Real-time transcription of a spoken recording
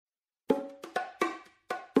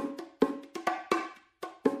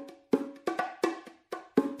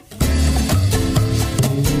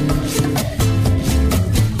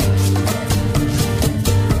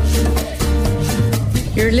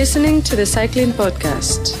You're listening to the Cycling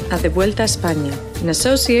Podcast at the Vuelta España in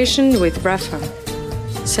association with Rafa,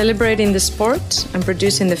 celebrating the sport and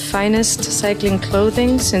producing the finest cycling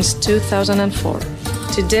clothing since 2004.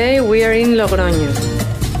 Today we are in Logroño.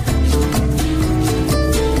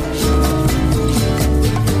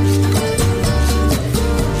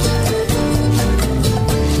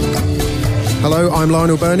 Hello, I'm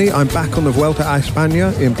Lionel Birnie. I'm back on the Vuelta a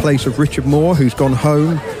España in place of Richard Moore, who's gone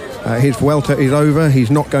home. His Vuelta is over.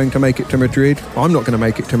 He's not going to make it to Madrid. I'm not going to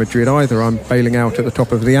make it to Madrid either. I'm bailing out at the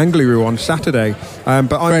top of the Angliru on Saturday.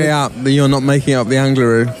 But I'm you're not making up the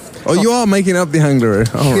Angliru. Oh, you are making up the Angliru.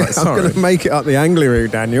 Oh, right, I'm going to make it up the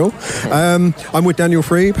Angliru, Daniel. I'm with Daniel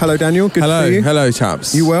Friebe. Hello, Daniel. Good to see you. Hello,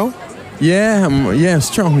 chaps. You well? Yeah,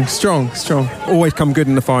 strong. Always come good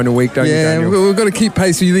in the final week, don't you, Daniel? We've got to keep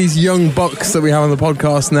pace with these young bucks that we have on the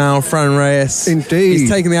podcast now. Fran Reyes. Indeed. He's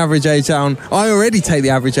taking the average age down. I already take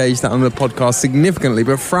the average age down on the podcast significantly,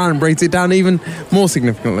 but Fran brings it down even more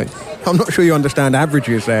significantly. I'm not sure you understand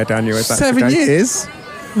averages there, Daniel. 7 years?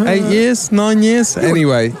 8 years? 9 years?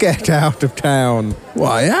 Anyway. Get out of town.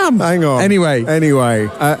 Well, I am. Hang on. Anyway.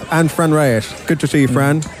 And Fran Reyes. Good to see you,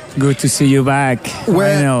 Fran. Good to see you back.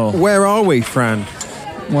 Where are we, Fran?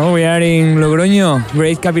 Well, we are in Logroño,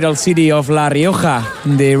 great capital city of La Rioja,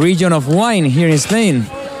 the region of wine here in Spain.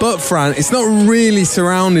 But Fran, it's not really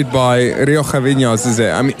surrounded by Rioja vineyards, is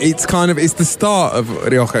it? I mean, it's the start of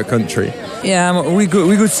Rioja country. Yeah, we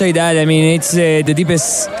could say that. I mean, it's the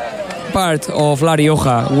deepest part of La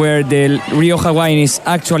Rioja where the Rioja wine is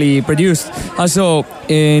actually produced. Also,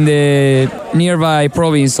 in the nearby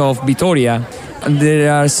province of Vitoria,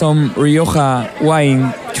 there are some Rioja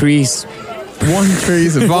wine trees. Vine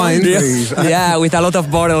trees. Yeah, with a lot of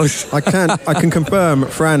bottles. I can confirm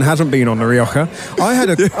Fran hasn't been on the Rioja. I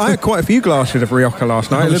had quite a few glasses of Rioja last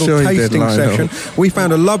night, a little tasting session. We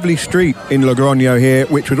found a lovely street in Logroño here,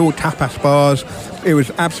 which was all tapas bars. It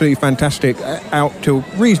was absolutely fantastic, out till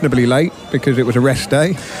reasonably late because it was a rest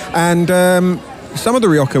day. And some of the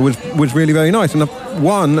Rioja was really very nice, and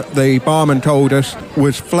the barman told us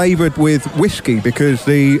was flavoured with whiskey because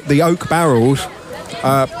the oak barrels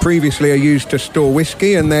previously are used to store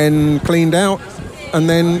whiskey and then cleaned out, and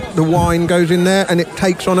then the wine goes in there and it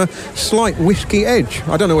takes on a slight whiskey edge.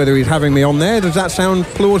 I don't know whether he's having me on there. Does that sound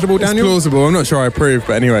plausible, Daniel? It's plausible. I'm not sure I approve,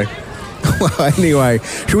 but anyway. Well, anyway,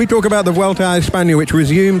 should we talk about the Vuelta a España, which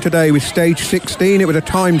resumed today with stage 16? It was a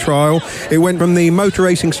time trial. It went from the motor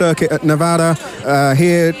racing circuit at Navarra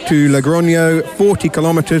here to Logroño, 40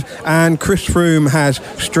 kilometres, and Chris Froome has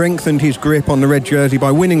strengthened his grip on the red jersey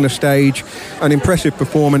by winning the stage. An impressive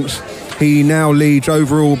performance. He now leads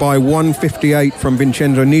overall by 1:58 from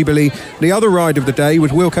Vincenzo Nibali. The other ride of the day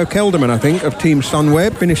was Wilco Kelderman, I think, of Team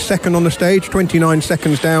Sunweb. Finished second on the stage, 29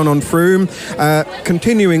 seconds down on Froome.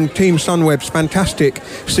 Continuing Team Sunweb's fantastic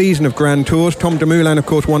season of Grand Tours. Tom Dumoulin, of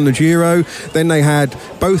course, won the Giro. Then they had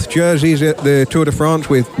both jerseys at the Tour de France,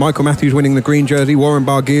 with Michael Matthews winning the green jersey, Warren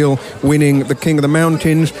Barguil winning the King of the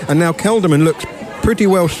Mountains. And now Kelderman looks pretty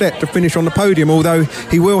well set to finish on the podium, although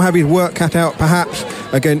he will have his work cut out perhaps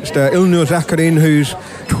against Ilnur Zakarin, who's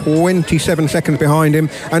 27 seconds behind him,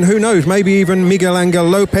 and who knows, maybe even Miguel Angel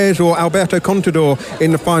Lopez or Alberto Contador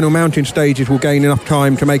in the final mountain stages will gain enough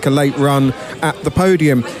time to make a late run at the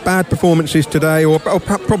podium. Bad performances today, or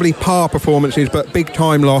probably par performances, but big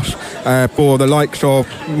time loss for the likes of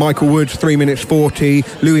Michael Woods, 3 minutes 40,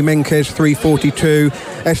 Louis Menkes, 3:42,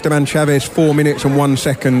 Esteban Chavez, 4 minutes and 1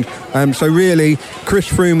 second. So really, Chris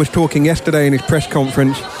Froome was talking yesterday in his press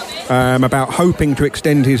conference about hoping to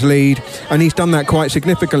extend his lead, and he's done that quite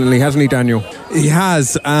significantly, hasn't he, Daniel? He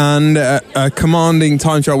has, and a commanding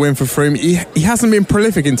time trial win for Froome. He hasn't been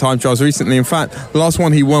prolific in time trials recently. In fact, the last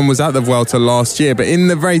one he won was at the Vuelta last year, but in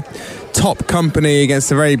the very top company against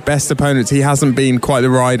the very best opponents, he hasn't been quite the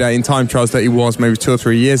rider in time trials that he was maybe 2 or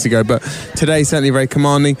 3 years ago, but today certainly very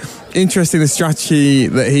commanding. Interesting, the strategy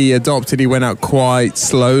that he adopted. He went out quite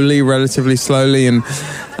slowly, relatively slowly, and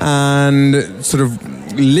sort of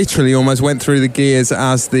literally almost went through the gears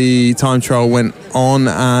as the time trial went on,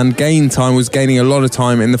 and was gaining a lot of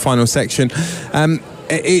time in the final section.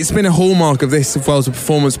 It's been a hallmark of this Vuelta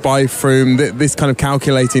performance by Froome, this kind of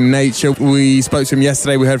calculating nature. We spoke to him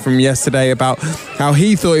yesterday, we heard from him yesterday about how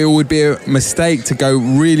he thought it would be a mistake to go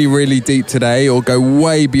really, really deep today or go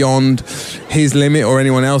way beyond his limit or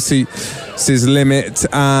anyone else. his limit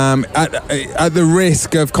at the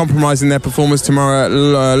risk of compromising their performance tomorrow at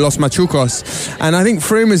Los Machucos. And I think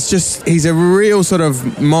Froome he's a real sort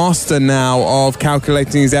of master now of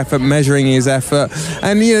calculating his effort, measuring his effort.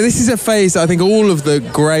 And, this is a phase that I think all of the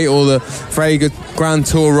great or the very good Grand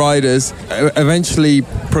Tour riders eventually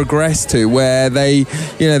progress to, where they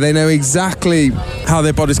know exactly how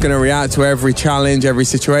their body's going to react to every challenge, every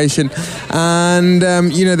situation. And,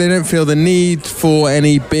 they don't feel the need for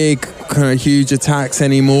any big kind of huge attacks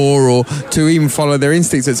anymore, or to even follow their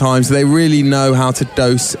instincts at times. They really know how to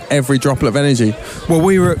dose every droplet of energy. Well,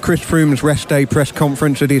 we were at Chris Froome's rest day press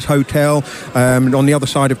conference at his hotel on the other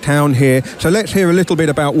side of town here. So let's hear a little bit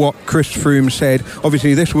about what Chris Froome said.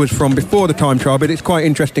 Obviously, this was from before the time trial, but it's quite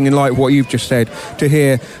interesting in light of what you've just said to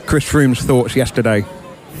hear Chris Froome's thoughts yesterday.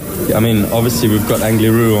 I mean, obviously we've got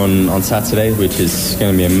Angliru on Saturday, which is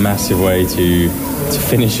going to be a massive way to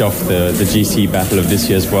finish off the GC battle of this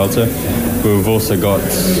year's Vuelta. But we've also got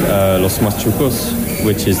Los Machucos,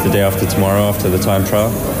 which is the day after tomorrow, after the time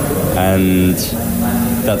trial. And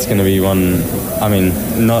that's going to be one, I mean,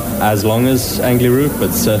 not as long as Angliru,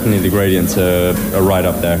 but certainly the gradients are right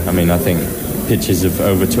up there. I mean, I think pitches of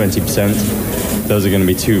over 20%. Those are going to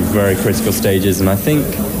be two very critical stages. And I think,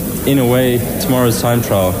 in a way, tomorrow's time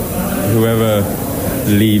trial, whoever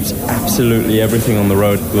leaves absolutely everything on the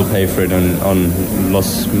road will pay for it on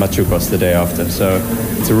Los Machucos the day after. So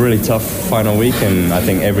it's a really tough final week, and I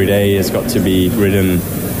think every day has got to be ridden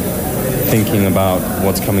thinking about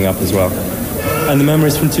what's coming up as well. And the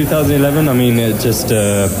memories from 2011, I mean, it just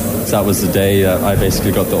that was the day that I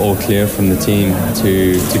basically got the all clear from the team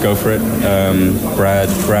to go for it.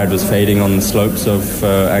 Brad was fading on the slopes of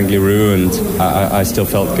Angliru, and I still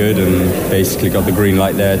felt good and basically got the green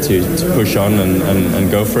light there to push on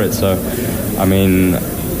and go for it. So, I mean,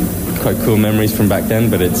 quite cool memories from back then,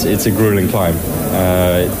 but it's a grueling climb.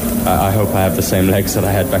 I hope I have the same legs that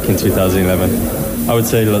I had back in 2011. I would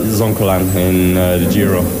say Zoncolan in the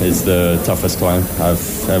Giro is the toughest climb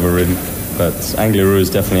I've ever ridden, but Angliru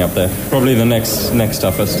is definitely up there. Probably the next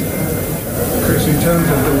toughest. Chris, in terms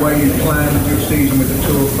of the way you planned your season with the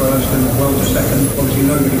Tour first and the Vuelta second, obviously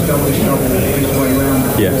nobody's done this job this way around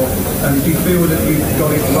before. Yeah. Do you feel that you've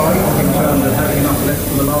got it right in terms of having enough left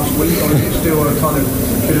for the last week, or is it still a kind of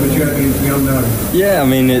bit of a journey into the unknown? Yeah, I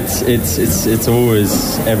mean, it's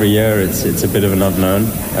always, every year it's a bit of an unknown,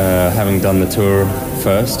 having done the Tour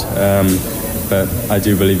first. But I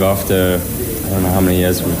do believe after, I don't know how many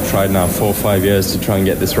years we've tried now, 4 or 5 years to try and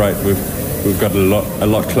get this right, we've got a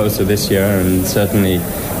lot closer this year, and certainly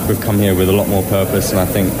we've come here with a lot more purpose, and I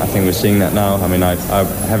think we're seeing that now. I mean, I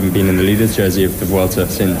haven't been in the leader's jersey of the Vuelta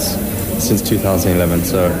since 2011,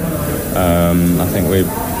 so I think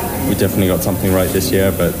we definitely got something right this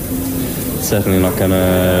year, but certainly not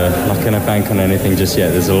gonna bank on anything just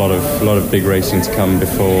yet. There's a lot of big racing to come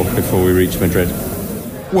before we reach Madrid.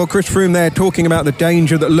 Well, Chris Froome there talking about the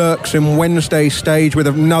danger that lurks in Wednesday's stage with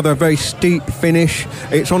another very steep finish.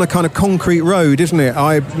 It's on a kind of concrete road, isn't it?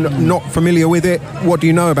 I'm not familiar with it. What do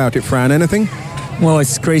you know about it, Fran? Anything? Well,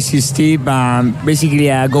 it's crazy steep, basically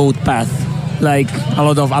a goat path, like a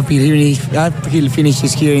lot of uphill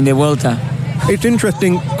finishes here in the Vuelta. It's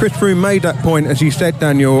interesting, Chris Froome made that point, as you said,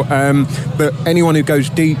 Daniel, that anyone who goes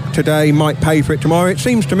deep today might pay for it tomorrow. It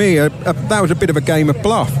seems to me that was a bit of a game of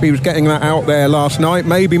bluff. He was getting that out there last night,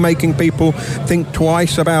 maybe making people think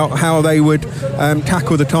twice about how they would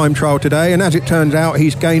tackle the time trial today, and as it turns out,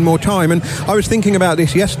 he's gained more time. And I was thinking about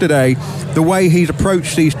this yesterday, the way he's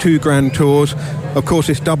approached these 2 Grand Tours. Of course,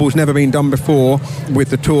 this double's never been done before, with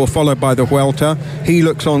the Tour followed by the Vuelta. He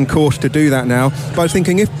looks on course to do that now. But I was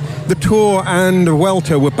thinking, if the Tour and the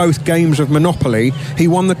Vuelta were both games of Monopoly, he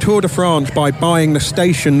won the Tour de France by buying the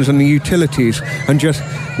stations and the utilities and just,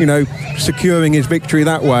 securing his victory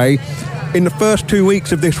that way. In the first 2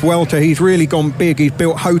 weeks of this Vuelta, he's really gone big. He's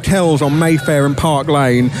built hotels on Mayfair and Park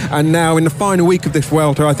Lane, and now in the final week of this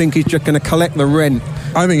Vuelta, I think he's just going to collect the rent.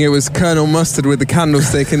 I think it was Colonel Mustard with the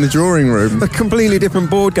candlestick in the drawing room. A completely different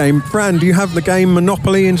board game. Fran, do you have the game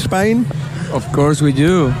Monopoly in Spain? Of course we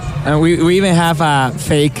do. And we even have a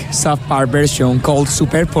fake subpar version called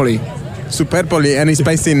Superpoly. Superpoly, and it's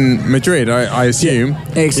based in Madrid, I assume.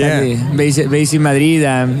 Yeah, exactly. Yeah. Based in Madrid,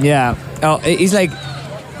 it's like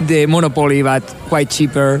the Monopoly, but quite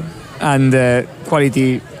cheaper, and the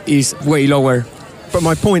quality is way lower. But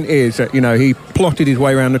my point is that, he plotted his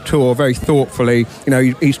way around the Tour very thoughtfully.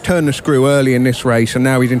 He's turned the screw early in this race, and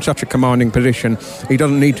now he's in such a commanding position. He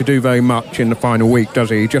doesn't need to do very much in the final week, does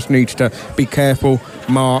he? He just needs to be careful,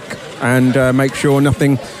 mark, and make sure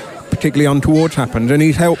nothing particularly untoward happened, and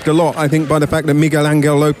he's helped a lot, I think, by the fact that Miguel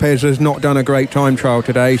Angel Lopez has not done a great time trial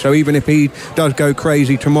today. So even if he does go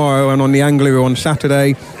crazy tomorrow and on the Angliru on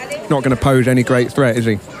Saturday, not going to pose any great threat, is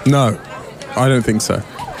he? No, I don't think so.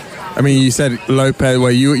 I mean, you said Lopez, well,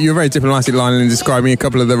 you're very diplomatic, Lionel, in describing a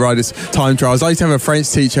couple of the riders' time trials. I used to have a French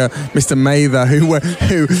teacher, Mr. Mather, who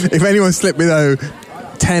if anyone slipped below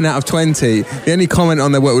 10 out of 20, the only comment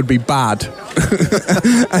on their work would be bad.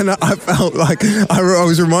 And I felt like I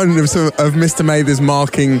was reminded of Mr. Mather's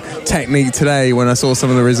marking technique today when I saw some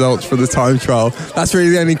of the results for the time trial. That's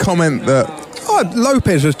really the only comment that...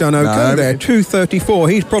 Lopez has done okay there, 2:34.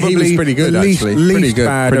 He's probably was pretty good, the least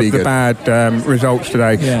bad of the bad results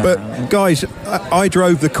today. Yeah. But guys, I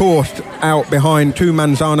drove the course out behind two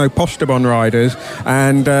Manzano Postobon riders,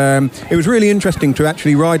 and it was really interesting to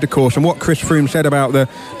actually ride the course. And what Chris Froome said about the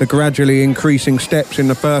gradually increasing steps in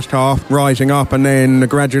the first half, rising up, and then the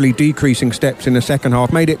gradually decreasing steps in the second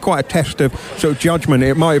half, made it quite a test of sort of judgment.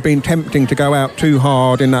 It might have been tempting to go out too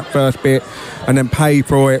hard in that first bit and then pay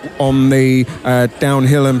for it on the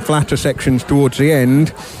downhill and flatter sections towards the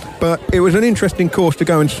end. But it was an interesting course to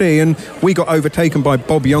go and see, and we got overtaken by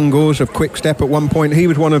Bob Youngles of Quick Step at one point. He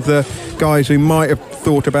was one of the guys who might have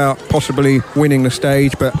thought about possibly winning the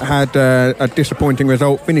stage, but had a disappointing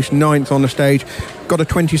result, finished 9th on the stage, got a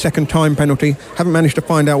 20-second time penalty. Haven't managed to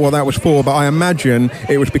find out what that was for, but I imagine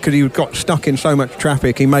it was because he got stuck in so much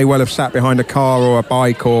traffic. He may well have sat behind a car or a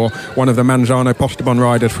bike or one of the Manzano Postobon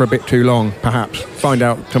riders for a bit too long, perhaps. Find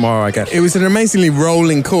out tomorrow, I guess. It was an amazingly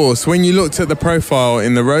rolling course. When you looked at the profile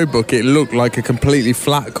in the road book, it looked like a completely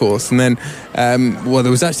flat course, and then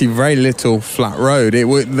there was actually very little flat road. They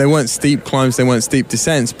weren't steep climbs, they weren't steep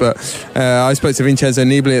descents, but I spoke to Vincenzo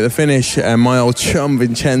Nibali at the finish, and my old chum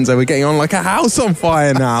Vincenzo, we're getting on like a house on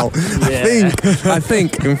fire now. Yeah. I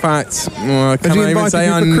think in fact, can I even say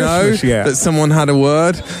I know that someone had a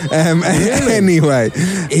word? Anyway,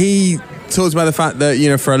 he talks about the fact that, you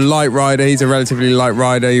know, for a light rider, he's a relatively light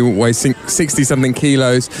rider, he weighs 60-something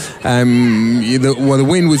kilos. The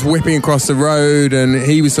wind was whipping across the road and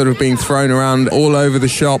he was sort of being thrown around all over the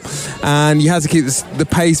shop, and you had to keep the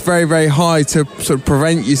pace very, very high to sort of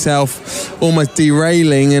prevent yourself almost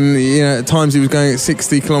derailing. And, you know, at times he was going at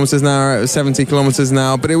 60 kilometres an hour, at 70 kilometres an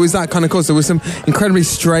hour, but it was that kind of course. There were some incredibly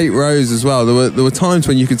straight roads as well. There were times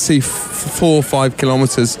when you could see 4 or 5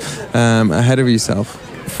 kilometres ahead of yourself.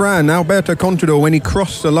 Fran, Alberto Contador, when he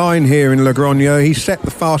crossed the line here in Logroño, he set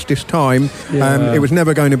the fastest time. It was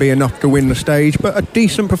never going to be enough to win the stage, but a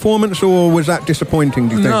decent performance, or was that disappointing,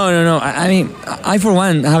 do you think? No. I mean, I for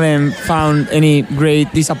one haven't found any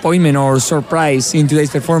great disappointment or surprise in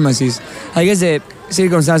today's performances. I guess the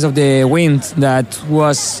circumstance of the wind that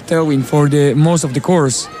was tailwind for the most of the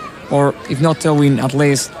course, or if not tailwind, at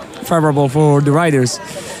least favorable for the riders,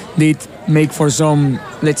 did make for some,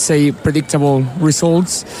 let's say, predictable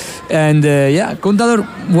results. And Contador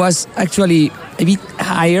was actually a bit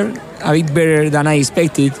higher, a bit better than I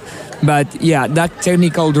expected. But yeah, that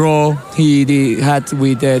technical draw he had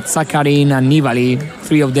with Sakharin and Nibali,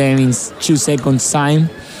 3 of them in 2 seconds time,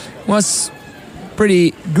 was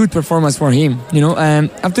pretty good performance for him. You know,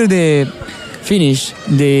 after the finish,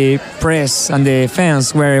 the press and the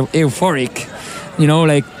fans were euphoric. You know,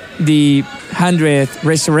 like the 100th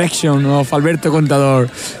resurrection of Alberto Contador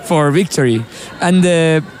for victory. And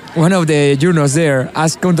one of the journalists there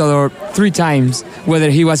asked Contador 3 times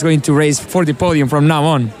whether he was going to race for the podium from now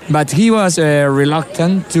on. But he was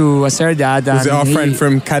reluctant to assert that. Was it our friend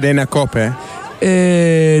from Cadena Cope?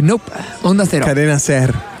 Nope. Onda Cero. Cadena Ser.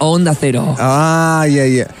 Onda Cero. Ah,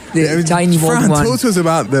 yeah. The tiny Fran, one. talk to us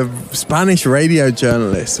about the Spanish radio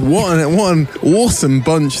journalists. What an awesome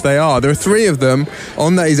bunch they are. There are 3 of them.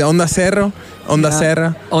 Is it Onda Cero? Onda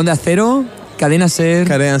Serra? Onda Cero, Cadena Ser.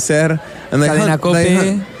 Cadena Ser. And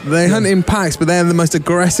they hunt in packs, but they're the most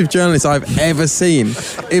aggressive journalists I've ever seen.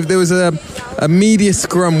 If there was a media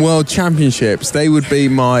scrum world championships, they would be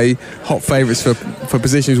my hot favourites for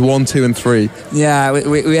positions 1, 2 and 3. Yeah,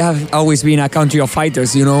 we have always been a country of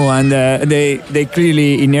fighters, you know, and they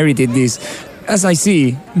clearly inherited this. As I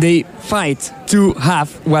see, they fight to have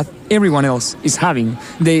what everyone else is having.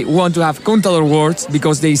 They want to have Contador words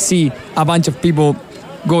because they see a bunch of people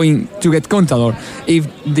going to get Contador. If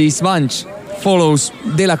this bunch follows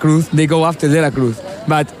De La Cruz, they go after De La Cruz.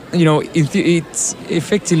 But, you know, it's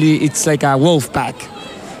effectively, it's like a wolf pack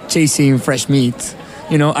chasing fresh meat.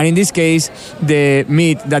 You know, and in this case, the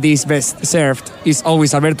meat that is best served is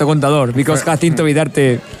always Alberto Contador, because Jacinto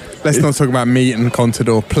Vidarte... Let's not talk about meat and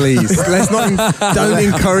Contador, please. Don't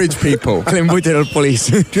encourage people. Clembuterol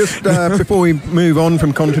police. Just before we move on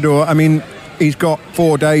from Contador, I mean, he's got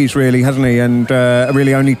 4 days really, hasn't he? And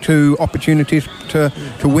really only 2 opportunities to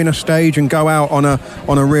win a stage and go out on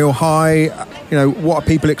a real high. You know, what are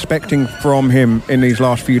people expecting from him in these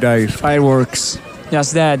last few days? Fireworks.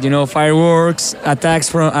 Just that, fireworks,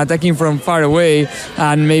 attacking from far away,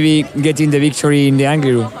 and maybe getting the victory in the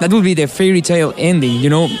Angliru. That would be the fairy tale ending,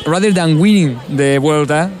 Rather than winning the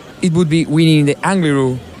Vuelta, it would be winning the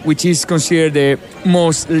Angliru, which is considered the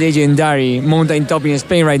most legendary mountain top in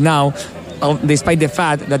Spain right now, despite the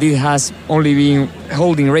fact that it has only been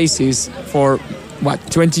holding races for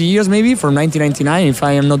 20 years maybe, from 1999 if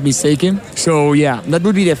I am not mistaken. So yeah, that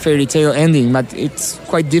would be the fairy tale ending, but it's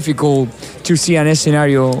quite difficult to see a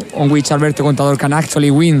scenario on which Alberto Contador can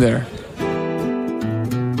actually win there.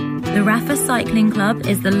 The Rafa Cycling Club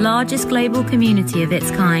is the largest global community of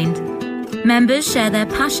its kind. Members share their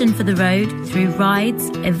passion for the road through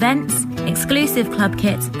rides, events, exclusive club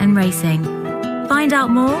kits and racing. Find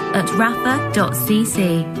out more at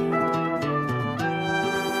rafa.cc.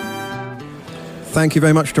 Thank you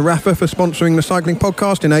very much to Rafa for sponsoring the cycling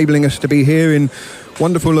podcast, enabling us to be here in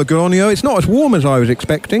wonderful Logroño. It's not as warm as I was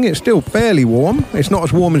expecting. It's still fairly warm. It's not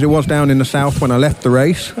as warm as it was down in the south when I left the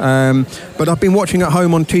race. But I've been watching at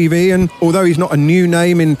home on TV, and although he's not a new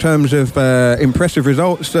name in terms of impressive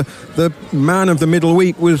results, the man of the middle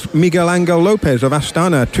week was Miguel Angel Lopez of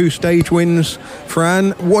Astana. 2 stage wins.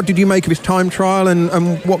 Fran, what did you make of his time trial,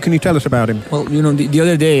 and what can you tell us about him? Well, the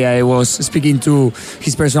other day I was speaking to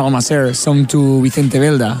his personal maser, son to Vicente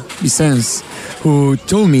Vincenzo, who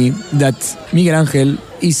told me that Miguel Angel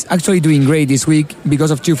is actually doing great this week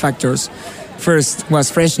because of 2 factors. First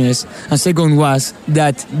was freshness, and second was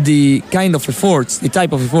that the kind of efforts, the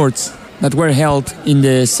type of efforts that were held in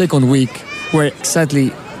the second week were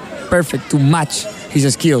exactly perfect to match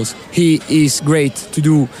his skills. He is great to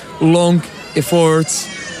do long efforts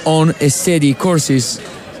on steady courses,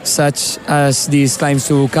 such as these climbs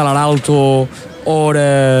to Calar Alto or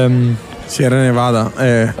Sierra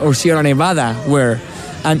Nevada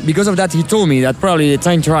and because of that he told me that probably the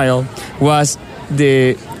time trial was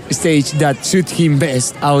the stage that suited him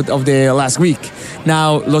best out of the last week.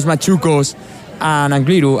 Now Los Machucos and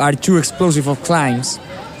Angliru are 2 explosive of climbs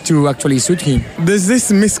to actually suit him. There's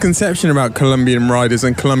this misconception about Colombian riders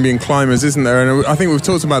and Colombian climbers, isn't there? And I think we've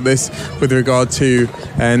talked about this with regard to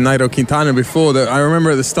Nairo Quintana before, that I remember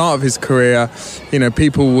at the start of his career,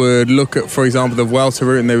 people would look at, for example, the Vuelta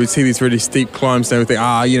route, and they would see these really steep climbs and they would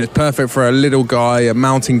think, it's perfect for a little guy, a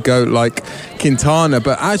mountain goat like Quintana.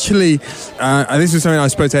 But actually, this was something I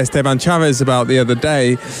spoke to Esteban Chavez about the other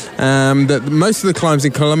day, that most of the climbs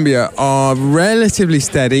in Colombia are relatively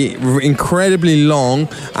steady, incredibly long,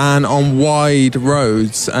 and on wide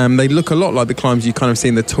roads. They look a lot like the climbs you kind of see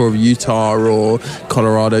in the Tour of Utah or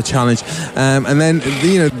Colorado Challenge. And then,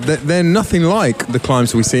 they're nothing like the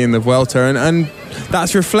climbs we see in the Vuelta. And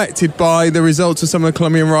that's reflected by the results of some of the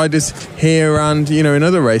Colombian riders here and, in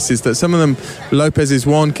other races, that some of them, Lopez is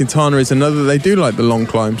one, Quintana is another, they do like the long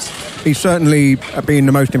climbs. He's certainly been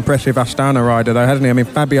the most impressive Astana rider, though, hasn't he? I mean,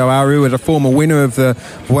 Fabio Aru, as a former winner of the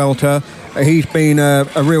Vuelta, he's been a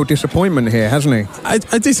real disappointment here, hasn't he?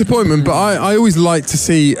 A disappointment, but I always like to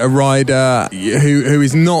see a rider who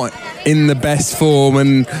is not in the best form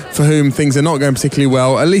and for whom things are not going particularly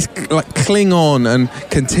well, at least cling on and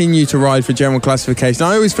continue to ride for general classification.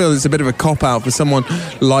 I always feel it's a bit of a cop-out for someone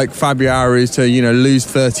like Fabio Aru to, lose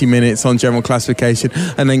 30 minutes on general classification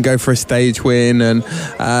and then go for a stage win. And,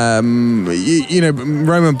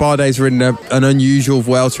 Roman Bardet's ridden an unusual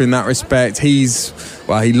Vuelta in that respect. He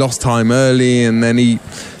lost time early and then he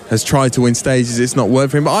has tried to win stages. It's not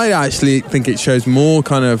worked for him. But I actually think it shows more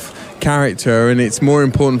kind of character, and it's more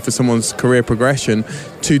important for someone's career progression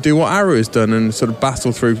to do what Aru has done and sort of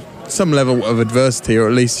battle through some level of adversity, or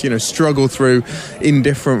at least, struggle through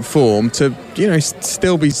indifferent form to,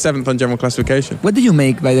 still be 7th on general classification. What do you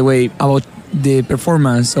make, by the way, about the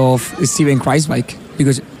performance of Steven Kruijswijk?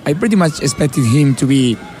 Because I pretty much expected him to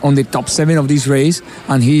be on the top 7 of this race,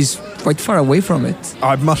 and he's quite far away from it.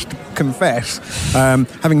 I must confess,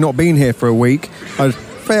 having not been here for a week, I was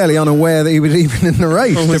fairly unaware that he was even in the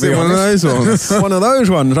race. Was it one of those ones? One of those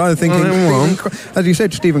ones. I was thinking, as you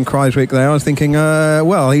said, Steven Kruijswijk there, I was thinking,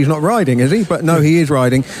 he's not riding, is he? But no, he is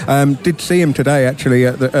riding. Did see him today, actually,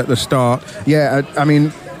 at the start. Yeah, I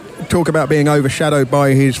mean, talk about being overshadowed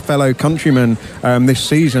by his fellow countrymen this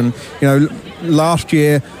season. Last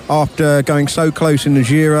year, after going so close in the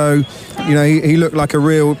Giro, he looked like a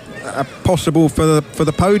real possible for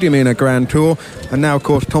the podium in a Grand Tour, and now of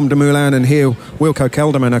course Tom Dumoulin and here Wilco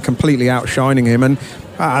Kelderman are completely outshining him. And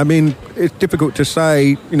I mean, it's difficult to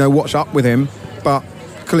say what's up with him, but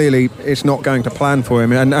clearly it's not going to plan for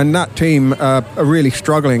him. And that team are really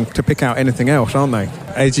struggling to pick out anything else, aren't they?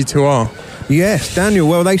 AG2R. Yes, Daniel.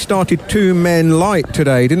 Well, they started 2 men light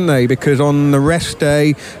today, didn't they? Because on the rest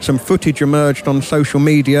day, some footage emerged on social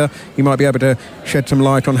media. You might be able to shed some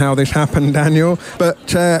light on how this happened, Daniel.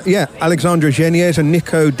 But, Alexandre Geniez and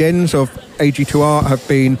Nico Denz of AG2R have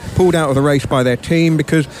been pulled out of the race by their team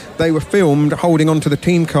because they were filmed holding onto the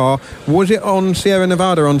team car. Was it on Sierra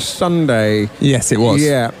Nevada on Sunday? Yes, it was.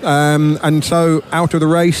 Yeah, and so out of the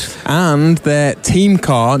race. And their team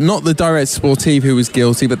car, not the Direct Sportive who was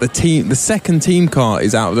guilty, but the second team car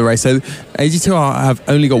is out of the race. So AG2R have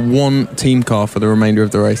only got 1 team car for the remainder of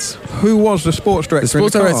the race. Who was the sports director? The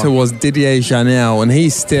sports director was Didier Janel, and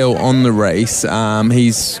he's still on the race.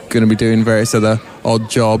 He's going to be doing various other odd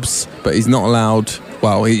jobs, but he's not allowed.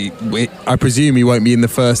 Well, I presume he won't be in the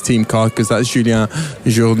first team car because that's Julien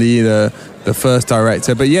Jourdi, the first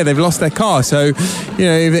director. But yeah, they've lost their car. So, you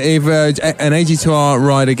know, if an AG2R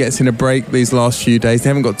rider gets in a break these last few days, they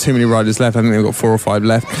haven't got too many riders left. I think they've got 4 or 5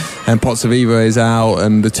 left. And Pozzovivo is out,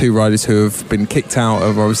 and the 2 riders who have been kicked out are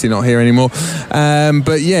obviously not here anymore.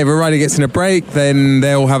 But yeah, if a rider gets in a break, then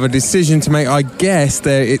they'll have a decision to make. I guess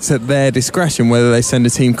it's at their discretion whether they send a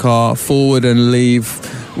team car forward and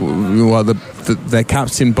leave their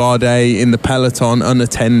captain Bardet in the peloton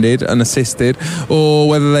unattended, unassisted, or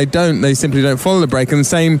whether they don't, they simply don't follow the break. And the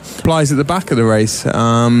same applies at the back of the race. You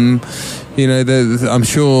know, I'm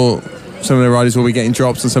sure some of the riders will be getting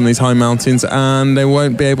drops on some of these high mountains and they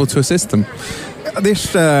won't be able to assist them.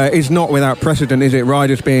 This is not without precedent, is it?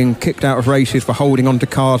 Riders being kicked out of races for holding onto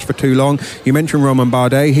cars for too long. You mentioned Romain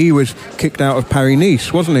Bardet. He was kicked out of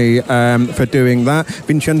Paris-Nice, wasn't he, for doing that.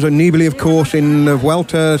 Vincenzo Nibali, of course, in the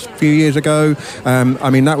Vuelta a few years ago. I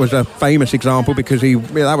mean, that was a famous example because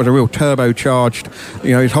that was a real turbocharged,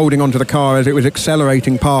 you know, he's holding onto the car as it was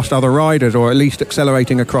accelerating past other riders, or at least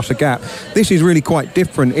accelerating across a gap. This is really quite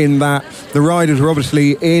different in that the riders were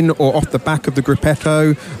obviously in or off the back of the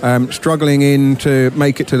gruppetto, struggling in to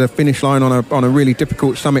make it to the finish line on a really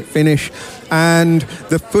difficult summit finish, and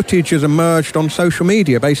the footage has emerged on social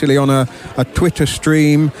media, basically on a Twitter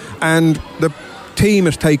stream, and the team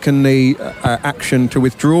has taken the action to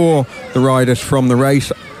withdraw the riders from the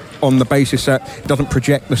race on the basis that it doesn't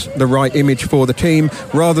project the right image for the team,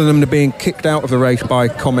 rather than them being kicked out of the race by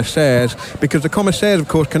commissaires, because the commissaires, of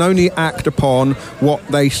course, can only act upon what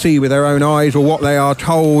they see with their own eyes or what they are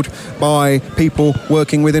told by people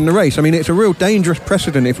working within the race. I mean, it's a real dangerous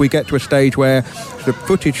precedent if we get to a stage where the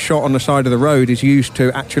footage shot on the side of the road is used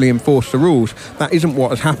to actually enforce the rules. That isn't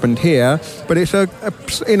what has happened here, but it's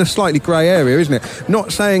in a slightly grey area, isn't it?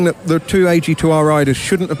 Not saying that the 2 AG2R riders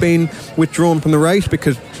shouldn't have been withdrawn from the race,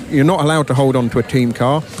 because you're not allowed to hold on to a team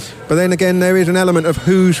car. But then again, there is an element of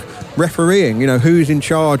who's refereeing, you know, who's in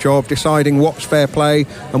charge of deciding what's fair play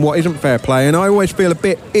and what isn't fair play. And I always feel a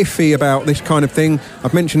bit iffy about this kind of thing.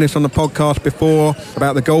 I've mentioned this on the podcast before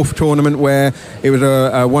about the golf tournament where it was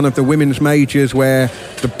one of the women's majors where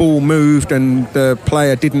the ball moved and the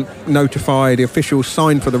player didn't notify the officials,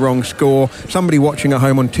 signed for the wrong score. Somebody watching at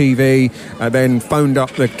home on TV then phoned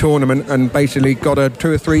up the tournament and basically got a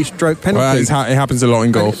 2 or 3 stroke penalty. Well, it happens a lot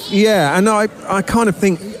in golf. Yeah, and I kind of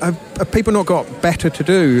think, have people not got better to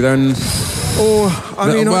do than... In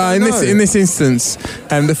this instance,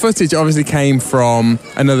 the footage obviously came from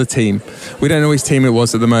another team. We don't know which team it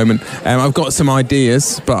was at the moment. I've got some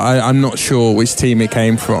ideas, but I'm not sure which team it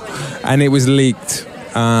came from. And it was leaked.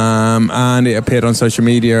 And it appeared on social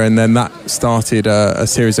media, and then that started a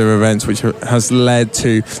series of events which has led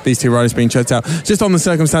to these 2 riders being chucked out. Just on the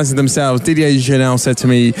circumstances themselves, Didier Janel said to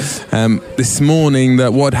me this morning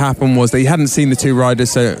that what happened was that he hadn't seen the 2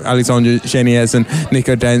 riders, so Alexandre Geniez and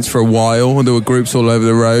Nico Denz, for a while. There were groups all over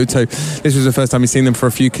the road, so this was the first time he'd seen them for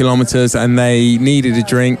a few kilometres, and they needed a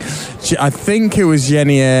drink. I think it was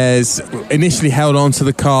Geniez initially held on to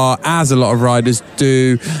the car, as a lot of riders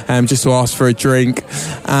do, just to ask for a drink,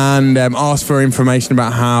 and asked for information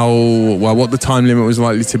about what the time limit was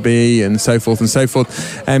likely to be, and so forth and so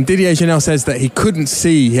forth. Didier Janel says that he couldn't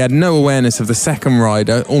see, he had no awareness of the second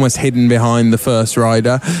rider, almost hidden behind the first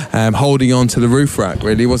rider, holding on to the roof rack,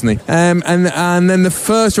 really, wasn't he? And then the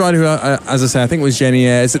first rider, who, as I say, I think was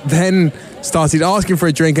Geniez, then started asking for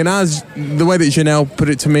a drink, and as the way that Janel put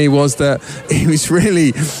it to me was that he was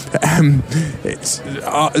really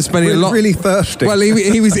spending a lot, really thirsty. Well,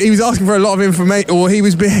 he was asking for a lot of information, or he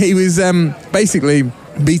was basically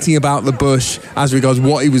beating about the bush as regards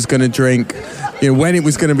what he was going to drink, when it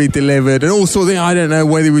was going to be delivered, and all sorts of things. I don't know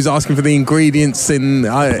whether he was asking for the ingredients in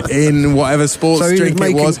whatever sports drink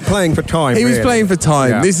it was. Playing for time. He was playing for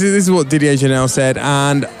time. Yeah. This is what Didier Janel said,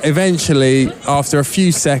 and eventually, after a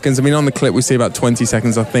few seconds, on the clip we see about 20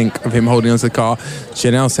 seconds, I think, of him holding onto the car,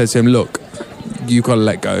 Janel said to him, "Look, you've got to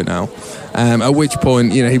let go now." At which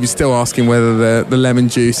point, he was still asking whether the lemon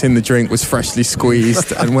juice in the drink was freshly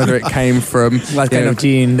squeezed and whether it came from what kind of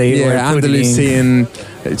gin they were Andalusian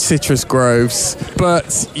citrus groves. But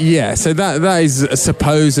so that is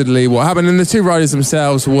supposedly what happened. And the two riders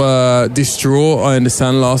themselves were distraught, I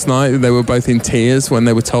understand, last night. They were both in tears when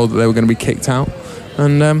they were told that they were going to be kicked out.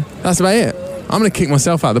 And that's about it. I'm going to kick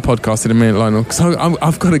myself out of the podcast in a minute, Lionel, because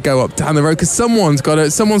I've got to go up down the road, because someone's got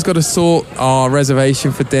to sort our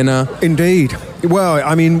reservation for dinner. Indeed. Well,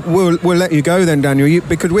 we'll let you go then, Daniel,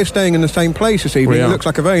 because we're staying in the same place this evening. It looks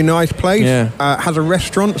like a very nice place. Yeah. Has a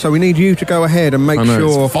restaurant, so we need you to go ahead and make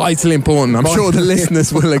sure. It's vitally important. I'm sure the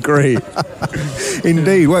listeners will agree.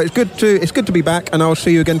 Indeed. Well, it's good to be back, and I'll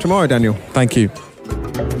see you again tomorrow, Daniel. Thank you.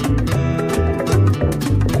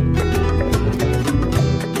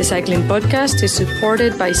 The Cycling Podcast is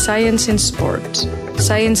supported by Science in Sport.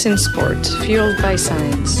 Science in Sport, fueled by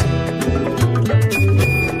science.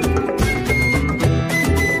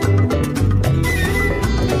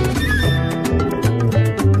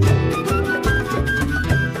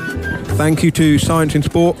 Thank you to Science in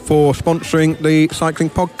Sport for sponsoring the Cycling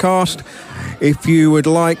Podcast. If you would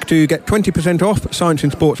like to get 20% off Science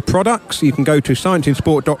in Sport's products, you can go to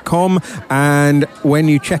scienceinsport.com, and when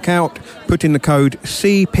you check out, put in the code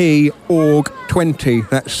CPORG20.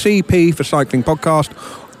 That's CP for Cycling Podcast,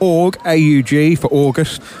 ORG, AUG for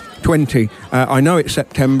August, 20. I know it's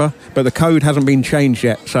September, but the code hasn't been changed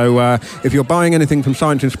yet. So if you're buying anything from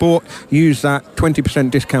Science in Sport, use that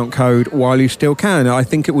 20% discount code while you still can. I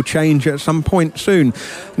think it will change at some point soon.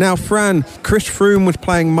 Now, Fran, Chris Froome was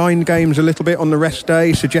playing mind games a little bit on the rest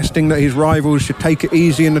day, suggesting that his rivals should take it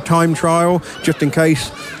easy in the time trial, just in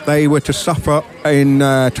case they were to suffer in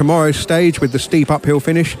tomorrow's stage with the steep uphill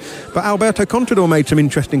finish. But Alberto Contador made some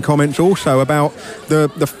interesting comments also about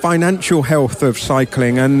the financial health of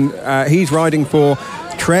cycling, and he's riding for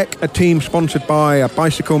Trek, a team sponsored by a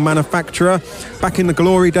bicycle manufacturer. Back in the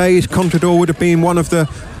glory days, Contador would have been one of the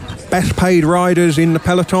best paid riders in the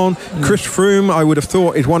peloton. Chris Froome, I would have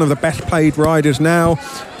thought, is one of the best paid riders now,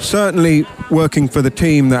 certainly working for the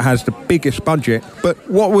team that has the biggest budget. But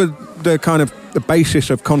what were the basis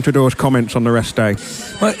of Contador's comments on the rest day?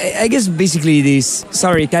 Well, I guess basically this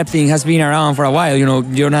salary cap thing has been around for a while.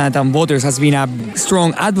 Jonathan Waters has been a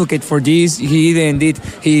strong advocate for this. He even did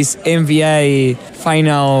his MVA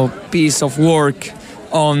final piece of work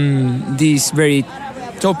on this very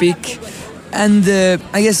topic. And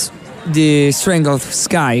I guess the strength of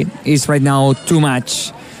Sky is right now too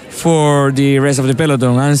much for the rest of the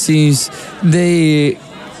peloton. And since they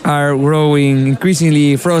are growing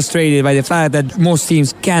increasingly frustrated by the fact that most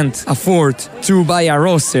teams can't afford to buy a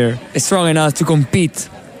roster strong enough to compete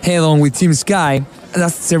head-on with Team Sky,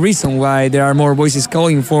 that's the reason why there are more voices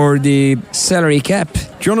calling for the salary cap.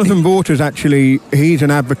 Jonathan Waters, actually, he's an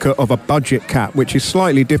advocate of a budget cap, which is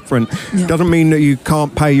slightly different. Yeah. Doesn't mean that you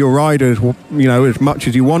can't pay your riders, as much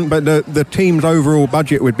as you want, but the team's overall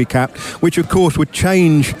budget would be capped, which of course would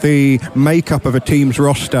change the makeup of a team's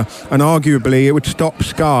roster, and arguably it would stop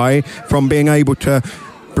Sky from being able to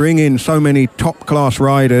bring in so many top-class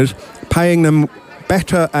riders, paying them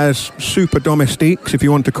better as super domestiques, if you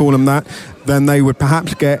want to call them that, than they would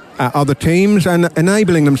perhaps get at other teams, and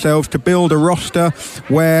enabling themselves to build a roster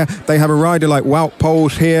where they have a rider like Wout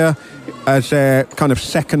Poels here as their kind of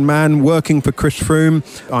second man working for Chris Froome,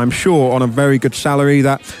 I'm sure on a very good salary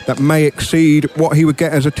that may exceed what he would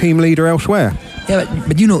get as a team leader elsewhere. Yeah,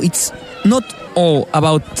 but it's not all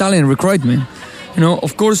about talent recruitment.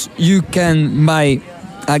 Of course you can buy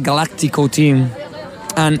a Galactico team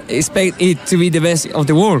and expect it to be the best of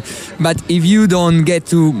the world. But if you don't get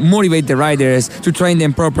to motivate the riders, to train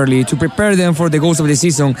them properly, to prepare them for the goals of the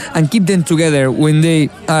season and keep them together when they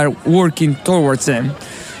are working towards them,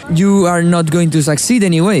 you are not going to succeed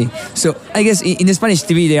anyway. So I guess in the Spanish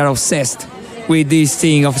TV they are obsessed with this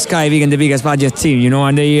thing of Sky being the biggest budget team,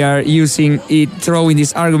 and they are using it, throwing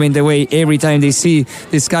this argument away every time they see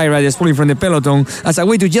the Sky riders pulling from the peloton as a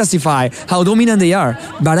way to justify how dominant they are.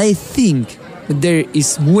 But I think there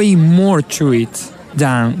is way more to it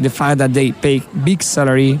than the fact that they pay big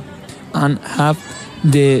salary and have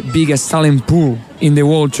the biggest talent pool in the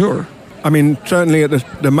world tour. I mean, certainly at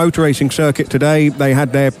the motor racing circuit today, they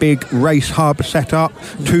had their big race hub set up,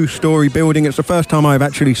 2-story building. It's the first time I've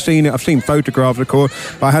actually seen it. I've seen photographs, of course,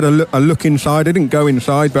 but I had a look inside. I didn't go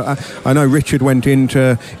inside, but I know Richard went in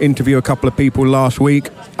to interview a couple of people last week.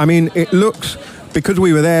 I mean, it looks... Because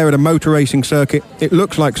we were there at a motor racing circuit, it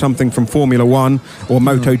looks like something from Formula One or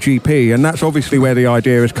MotoGP, and that's obviously where the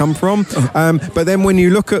idea has come from. But then when you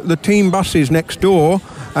look at the team buses next door,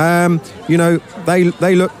 you know,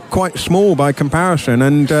 they look quite small by comparison.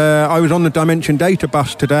 And I was on the Dimension Data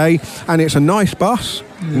bus today, and it's a nice bus,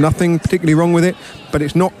 nothing particularly wrong with it, but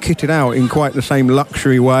it's not kitted out in quite the same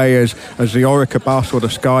luxury way as the Orica bus or the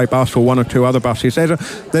Sky bus or one or two other buses.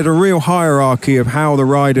 There's a real hierarchy of how the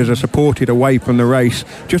riders are supported away from the race,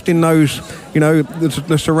 just in those, you know,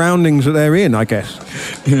 the surroundings that they're in, I guess.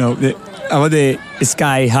 You know, about the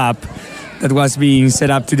Sky Hub that was being set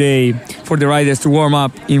up today for the riders to warm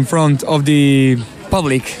up in front of the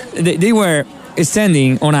public. They were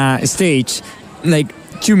standing on a stage like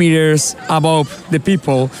 2 meters above the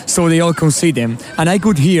people, so they all could see them. And I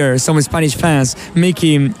could hear some Spanish fans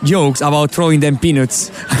making jokes about throwing them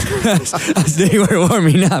peanuts as they were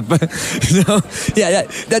warming up. So, yeah,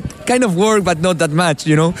 that kind of worked, but not that much,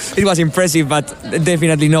 you know. It was impressive, but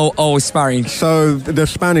definitely no sparring. So the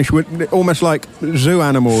Spanish were almost like zoo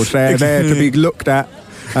animals. They're there to be looked at.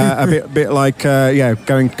 A bit like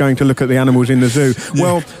going to look at the animals in the zoo.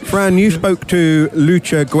 Well, Fran, you spoke to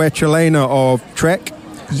Lucha Guerchalena of Trek.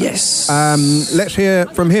 Yes. Let's hear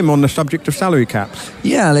from him on the subject of salary caps.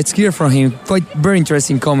 Yeah, let's hear from him. Quite very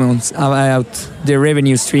interesting comments about the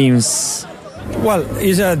revenue streams. Well,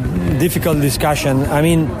 it's a difficult discussion. I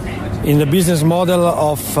mean, in the business model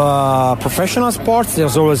of professional sports,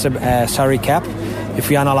 there's always a salary cap. If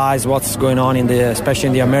we analyze what's going on especially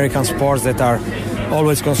in the American sports that are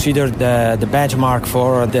always considered the benchmark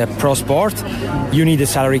for the pro sport, you need a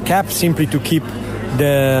salary cap simply to keep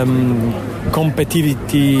the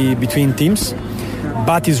competitivity between teams,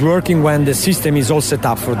 but it's working when the system is all set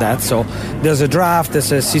up for that. So there's a draft,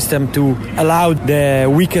 there's a system to allow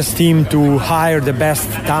the weakest team to hire the best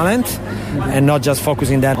talent and not just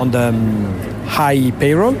focusing that on the high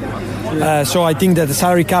payroll. So I think that the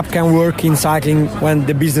salary cap can work in cycling when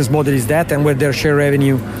the business model is that and where there's share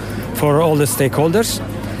revenue for all the stakeholders.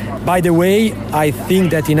 By the way, I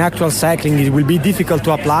think that in actual cycling it will be difficult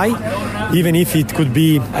to apply, even if it could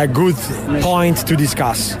be a good point to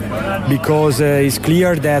discuss, because it's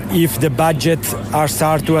clear that if the budget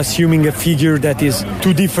start to assuming a figure that is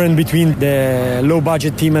too different between the low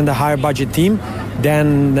budget team and the higher budget team,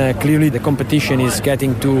 then clearly the competition is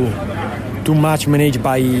getting too much managed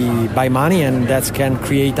by money, and that can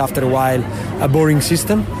create after a while a boring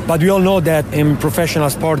system. But we all know that in professional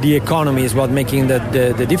sport the economy is what making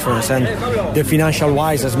the difference, and the financial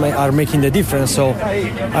wise are making the difference. So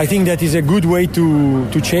I think that is a good way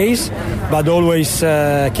to chase, but always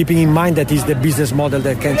keeping in mind that is the business model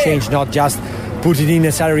that can change, not just put it in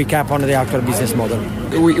a salary cap on the actual business model.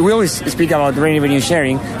 We always speak about revenue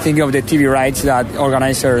sharing, thinking of the TV rights that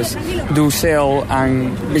organizers do sell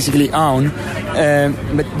and basically own.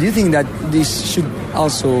 But do you think that this should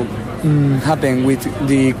also happen with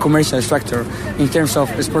the commercial structure in terms of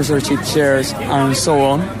sponsorship shares and so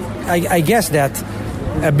on? I guess that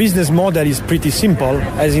a business model is pretty simple,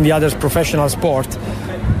 as in the other professional sport.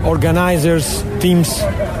 Organizers, teams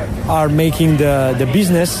are making the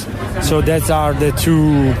business. So that are the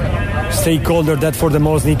two stakeholders that for the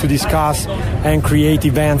most need to discuss and create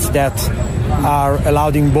events that are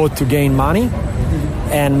allowing both to gain money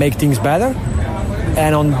and make things better.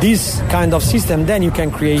 And on this kind of system, then you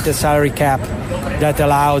can create a salary cap that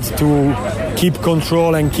allows to keep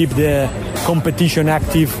control and keep the competition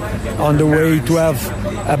active on the way to have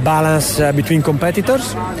a balance between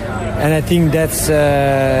competitors. And I think that's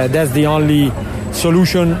the only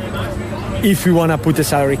solution. If we want to put a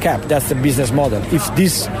salary cap, that's the business model. If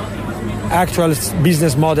this actual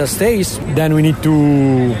business model stays, then we need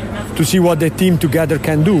to see what the team together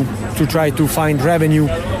can do to try to find revenue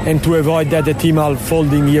and to avoid that the team are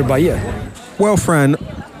folding year by year. Well, Fran,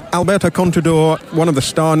 Alberto Contador, one of the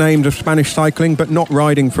star names of Spanish cycling, but not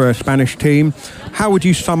riding for a Spanish team. How would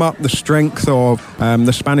you sum up the strength of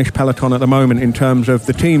the Spanish peloton at the moment in terms of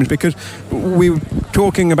the teams? Because we were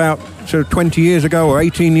talking about sort of 20 years ago or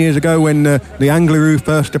 18 years ago when the Angliru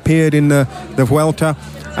first appeared in the Vuelta.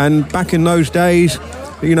 And back in those days,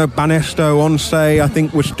 Banesto, Once, I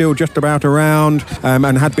think was still just about around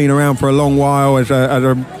and had been around for a long while as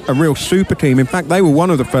a real super team. In fact, they were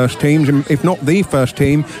one of the first teams, if not the first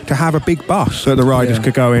team, to have a big bus that the riders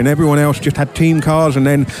could go in. Everyone else just had team cars, and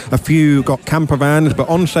then a few got camper vans, but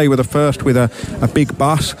Once were the first with a big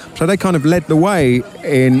bus. So they kind of led the way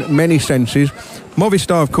in many senses.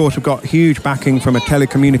 Movistar, of course, have got huge backing from a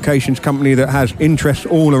telecommunications company that has interests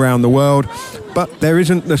all around the world, but there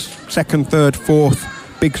isn't the second, third, fourth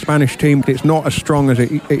big Spanish team. It's not as strong as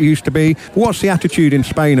it used to be. What's the attitude in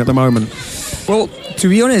Spain at the moment? Well, to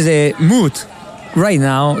be honest, the mood right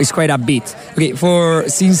now is quite upbeat. Okay,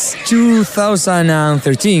 since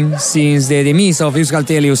 2013, since the demise of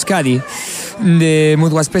Euskaltel Euskadi, the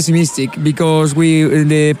mood was pessimistic because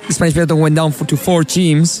the Spanish peloton went down to 4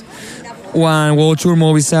 teams. One World Tour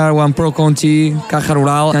Movistar, one Pro Conti, Caja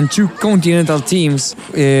Rural, and 2 continental teams,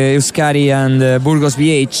 Euskadi and Burgos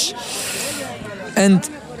BH. And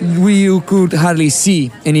we could hardly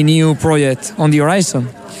see any new project on the horizon.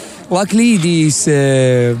 Luckily, this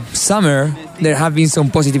summer, there have been some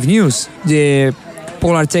positive news. The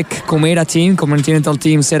Polartec Comera team, continental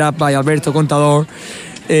team set up by Alberto Contador,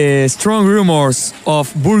 strong rumors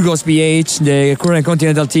of Burgos BH, the current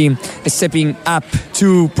continental team, stepping up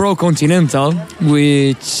to Pro Continental,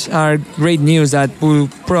 which are great news that will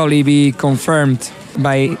probably be confirmed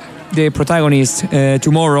by the protagonist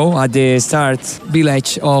tomorrow at the start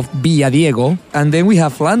village of Villadiego. And then we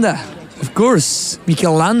have Landa, of course,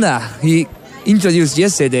 Mikel Landa. He introduced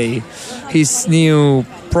yesterday his new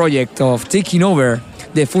project of taking over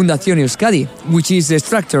the Fundación Euskadi, which is the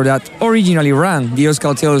structure that originally ran the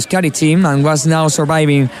Euskaltel Euskadi team and was now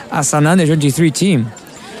surviving as an under-23 team.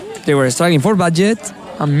 They were struggling for budget,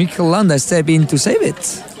 and Mikel Landa stepped in to save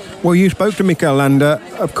it. Well, you spoke to Mikel Landa,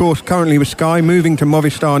 of course, currently with Sky, moving to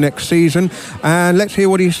Movistar next season. And let's hear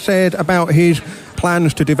what he said about his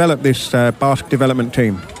plans to develop this Basque development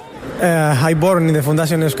team. I born in the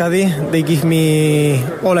Fundación Euskadi. They give me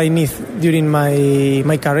all I need during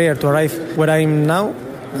my career to arrive where I am now.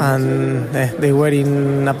 And they were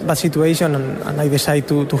in a bad situation, and I decided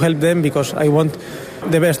to help them because I want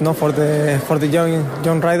the best, for the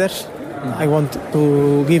young riders. I want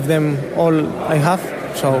to give them all I have.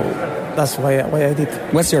 So that's why I did.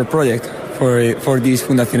 What's your project for this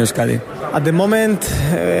Fundación Euskadi? At the moment,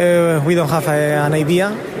 we don't have an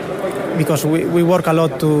idea because we work a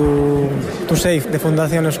lot to save the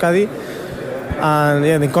Fundación Euskadi. And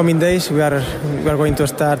in the coming days, we are going to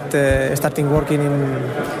starting working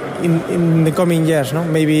in the coming years.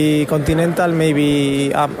 Maybe continental,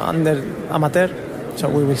 maybe under amateur. So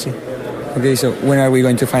we will see. Okay, so when are we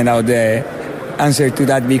going to find out the answer to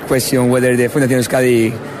that big question, whether the Fundación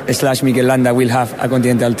Euskadi / Mikel Landa will have a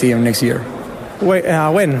continental team next year?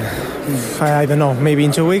 When? I don't know. Maybe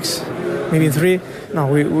in 2 weeks, maybe in 3. No,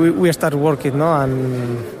 we start working,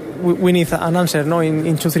 and we need an answer,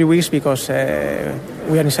 in 2-3 weeks because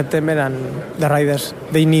we are in September and the riders,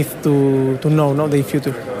 they need to know, their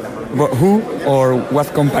future. But who or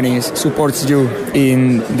what companies supports you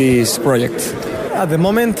in this project? At the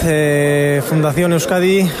moment, Fundación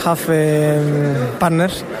Euskadi have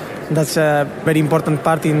partners. That's a very important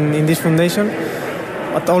part in this foundation.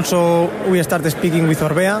 But also, we started speaking with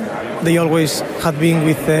Orbea. They always had been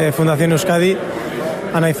with Fundación Euskadi,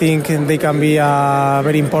 and I think they can be a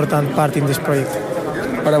very important part in this project.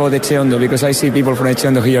 What about Echeondo? Because I see people from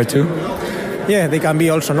Echeondo here too. Yeah, they can be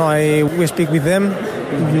also. We speak with them.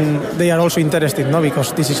 They are also interested,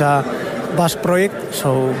 because this is a vast project,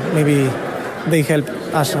 so maybe they help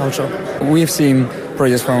us also. We've seen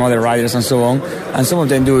projects from other riders and so on, and some of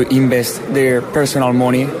them do invest their personal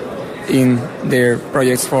money in their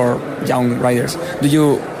projects for young riders. Do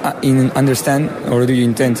you understand, or do you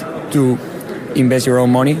intend to invest your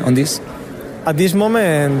own money on this? At this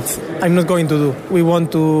moment, I'm not going to do. We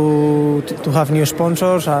want to have new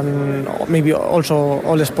sponsors and maybe also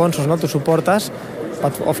all the sponsors to support us.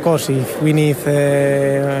 But of course, if we need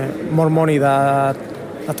more money that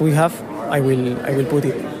we have, I will put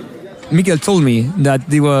it. Mikel told me that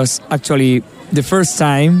it was actually the first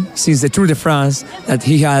time since the Tour de France that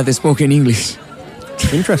he had spoken English.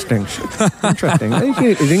 Interesting.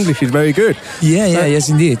 His English is very good. Yes,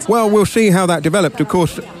 indeed. Well, we'll see how that developed. Of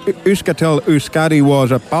course, Euskaltel Euskadi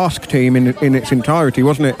was a Basque team in its entirety,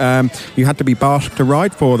 wasn't it? You had to be Basque to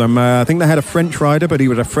ride for them. I think they had a French rider, but he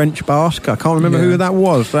was a French Basque. I can't remember who that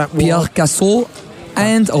was. Pierre Cassot.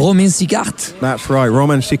 and Romain Sicart. That's right,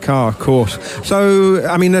 Romain Sicart, of course. So,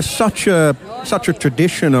 I mean, there's such a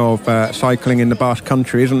tradition of cycling in the Basque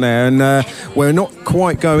Country, isn't there? And we're not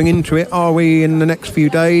quite going into it, are we, in the next few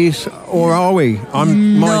days, or are we?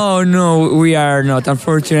 No, we are not.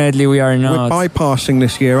 Unfortunately, we are not. We're bypassing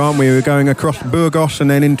this year, aren't we? We're going across Burgos and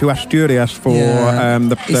then into Asturias for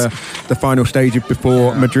the final stages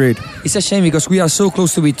before Madrid. It's a shame because we are so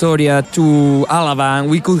close to Vitoria, to Álava, and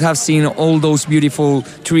we could have seen all those beautiful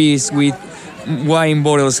trees with wine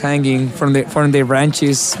bottles hanging from their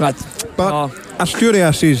branches, but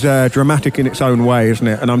Asturias is dramatic in its own way, isn't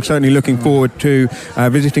it? And I'm certainly looking forward to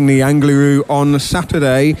visiting the Angliru on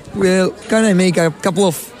Saturday. Well, can I make a couple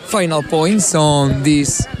of final points on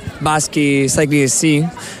this Basque cyclist scene?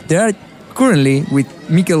 There are currently, with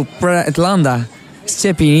Mikel Landa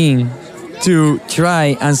stepping in to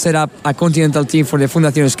try and set up a continental team for the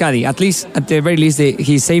Fundación Euskadi. At the very least,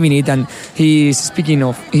 he's saving it, and he's speaking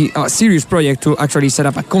of a serious project to actually set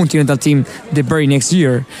up a continental team the very next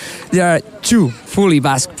year. There are two fully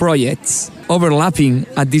Basque projects overlapping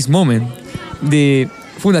at this moment. The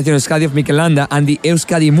Fundación Euskadi of Mikel Landa and the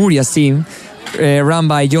Euskadi Murias team, run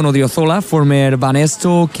by Jon Odriozola, former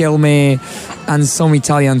Banesto, Kelme, and some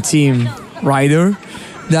Italian team rider,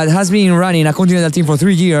 that has been running a continental team for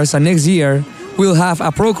 3 years, and next year we'll have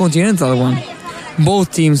a pro-continental one.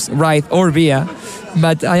 Both teams ride Orbea,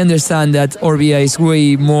 but I understand that Orbea is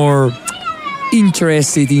way more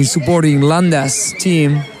interested in supporting Landa's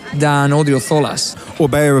team than Odriozola's.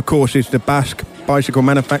 Orbea, of course, is the Basque bicycle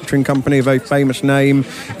manufacturing company, a very famous name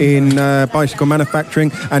in bicycle manufacturing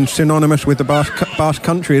and synonymous with the Basque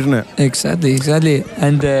Country, isn't it? Exactly.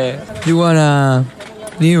 And you want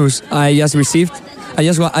news I just received?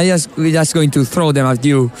 We're just going to throw them at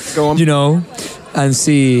you, Go on. you know, and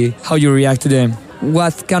see how you react to them.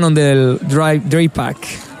 What Cannondale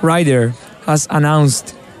Draypack rider has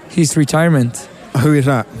announced his retirement? Who is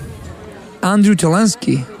that? Andrew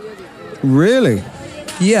Talansky. Really?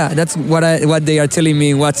 Yeah, that's what they are telling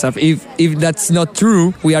me in WhatsApp. If that's not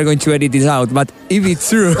true, we are going to edit this out. But if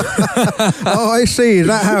it's true... Oh, I see. Is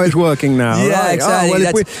that how it's working now? Yeah, right.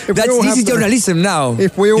 exactly. This is journalism now.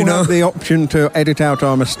 If we all have the option to edit out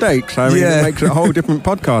our mistakes, I mean, it makes it a whole different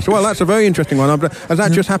podcast. Well, that's a very interesting one. Has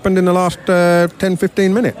that just happened in the last 10,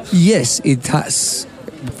 15 minutes? Yes, it has.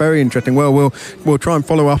 Very interesting. Well, we'll try and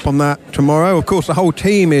follow up on that tomorrow. Of course, the whole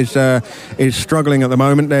team is struggling at the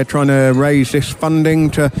moment. They're trying to raise this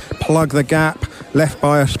funding to plug the gap left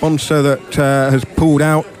by a sponsor that has pulled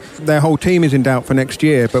out. Their whole team is in doubt for next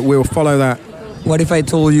year, but we'll follow that. What if I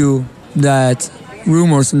told you that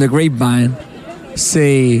rumors in the grapevine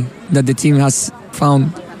say that the team has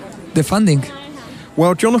found the funding?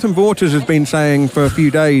 Well, Jonathan Waters has been saying for a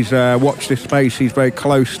few days, watch this space, he's very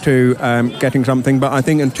close to getting something, but I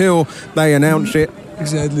think until they announce it...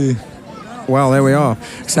 Exactly. Well, there we are.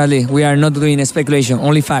 Exactly. We are not doing speculation,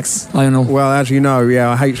 only facts. I don't know. Well, as you know,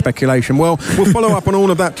 I hate speculation. Well, we'll follow up on all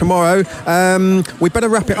of that tomorrow. We better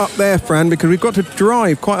wrap it up there, Fran, because we've got to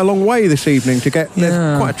drive quite a long way this evening to get...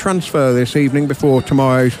 There's quite a transfer this evening before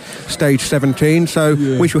tomorrow's stage 17, so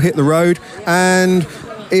we shall hit the road. And...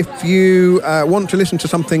 if you want to listen to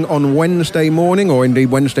something on Wednesday morning or indeed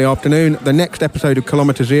Wednesday afternoon, the next episode of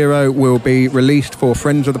Kilometre Zero will be released for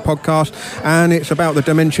friends of the podcast, and it's about the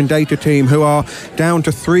Dimension Data team, who are down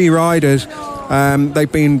to 3 riders. They've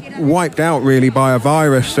been wiped out really by a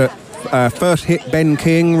virus that first hit Ben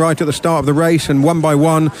King right at the start of the race, and one by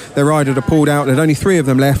one their riders are pulled out. There's only 3 of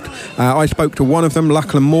them left. I spoke to one of them,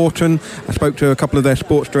 Lachlan Morton. I spoke to a couple of their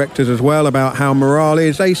sports directors as well about how morale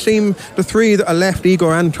is. They seem, the 3 that are left,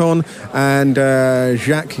 Igor Anton and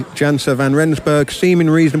Jacques Janser van Rensburg, seem in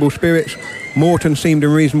reasonable spirits. Morton seemed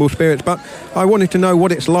in reasonable spirits, but I wanted to know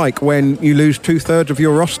what it's like when you lose 2/3 of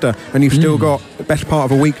your roster and you've still got the best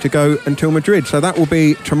part of a week to go until Madrid. So that will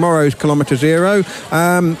be tomorrow's Kilometre Zero.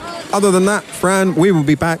 Other than that, Fran, we will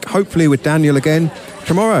be back hopefully with Daniel again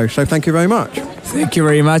tomorrow. So thank you very much. Thank you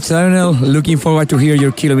very much, Lionel. Looking forward to hear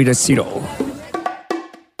your Kilometre Zero.